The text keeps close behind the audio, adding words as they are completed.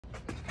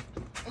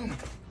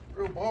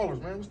Real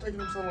ballers, man. What's taking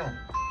them so long?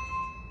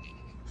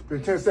 It's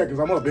been 10 seconds.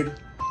 I'm up, Biggie.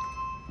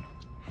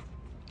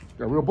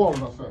 Got real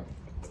ballers outside.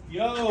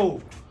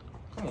 Yo!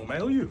 Come on,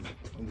 man. Who you?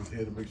 I'm just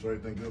here to make sure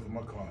everything good for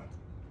my client.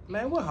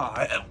 Man, what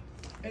Ha-Ha?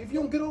 Hey, if you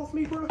don't get off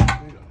me, bro.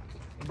 Yeah.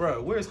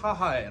 Bro, where's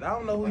Ha-Ha at? I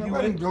don't know who Man, you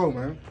let is. him go,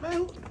 man. Man,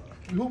 who?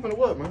 You hooping or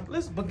what, man?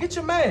 Listen, but get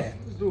your man.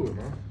 Let's do it,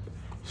 man.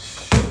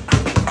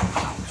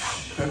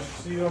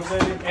 See what I'm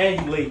saying?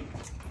 And you late.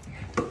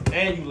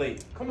 And you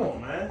late. Come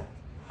on, man.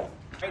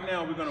 Right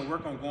now, we're gonna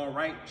work on going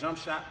right, jump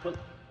shot,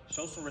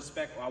 show some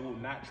respect, or I will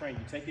not train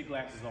you. Take your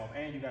glasses off,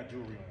 and you got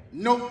jewelry on.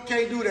 Nope,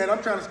 can't do that.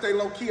 I'm trying to stay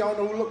low key. I don't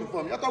know who's looking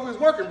for me. I thought we was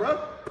working, bro.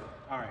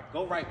 All right,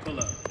 go right, pull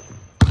up.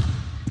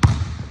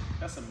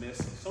 That's a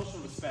miss. Show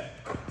some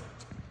respect.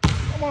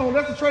 Come on,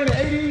 that's the training.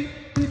 AD,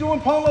 you doing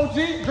Polo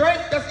G, Drake?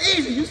 That's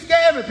easy. You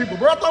scamming people,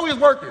 bro. I thought we was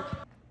working.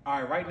 All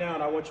right, right now,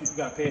 and I want you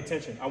gotta pay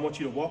attention. I want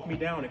you to walk me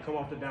down and come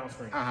off the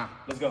downstream.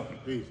 Let's go.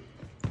 Peace.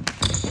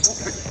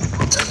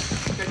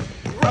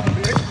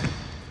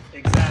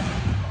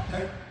 Exactly.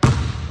 Okay.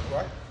 All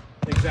right.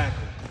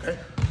 Exactly. Okay.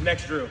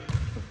 Next drill.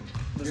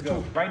 Let's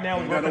go. Right now,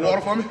 we're You got working the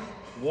water on for me?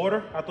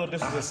 water. I thought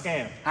this was a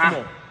scam. Come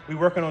on. We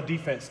working on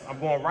defense. I'm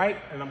going right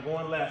and I'm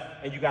going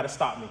left, and you got to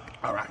stop me.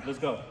 All right. Let's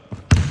go.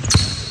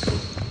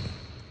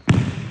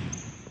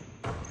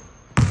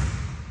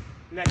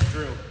 Next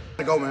drill.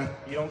 Go, man.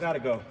 You don't got to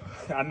go.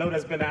 I know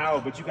that's been an hour,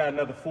 but you got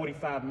another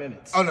 45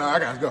 minutes. Oh, no, I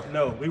got to go.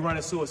 No, we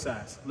running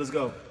suicides. Let's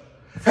go.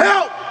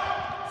 Help!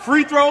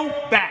 Free throw,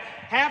 back.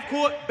 Half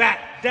court,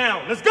 back.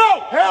 Down. Let's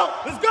go.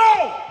 Help! Let's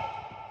go.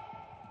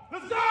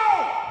 Let's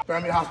go.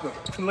 Family hospital.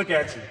 Look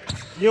at you.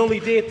 You only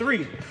did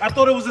 3. I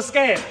thought it was a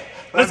scam.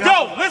 Let's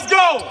go. Let's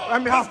go.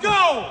 Let's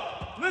go.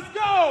 Let's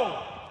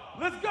go.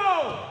 Let's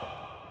go.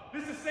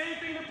 This is the same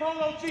thing that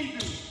Polo G do.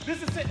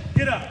 This is it.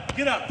 Get up.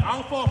 Get up. I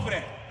don't fall for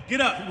that.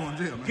 Get up. You going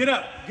to jail, man. Get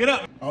up. Get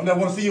up. I don't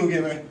never want to see you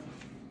again, man.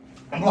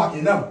 I'm blocking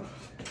you now.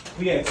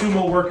 We had 2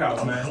 more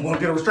workouts, man. I'm going to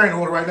get a restraining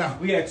order right now.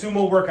 We had 2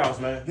 more workouts,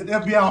 man. Get the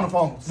FBI on the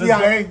phone.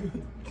 CIA.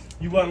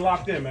 You wasn't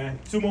locked in, man.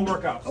 2 more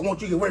workouts. I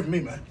want you to get away from me,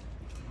 man.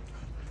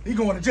 He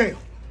going to jail.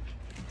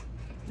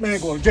 Man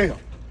going to jail.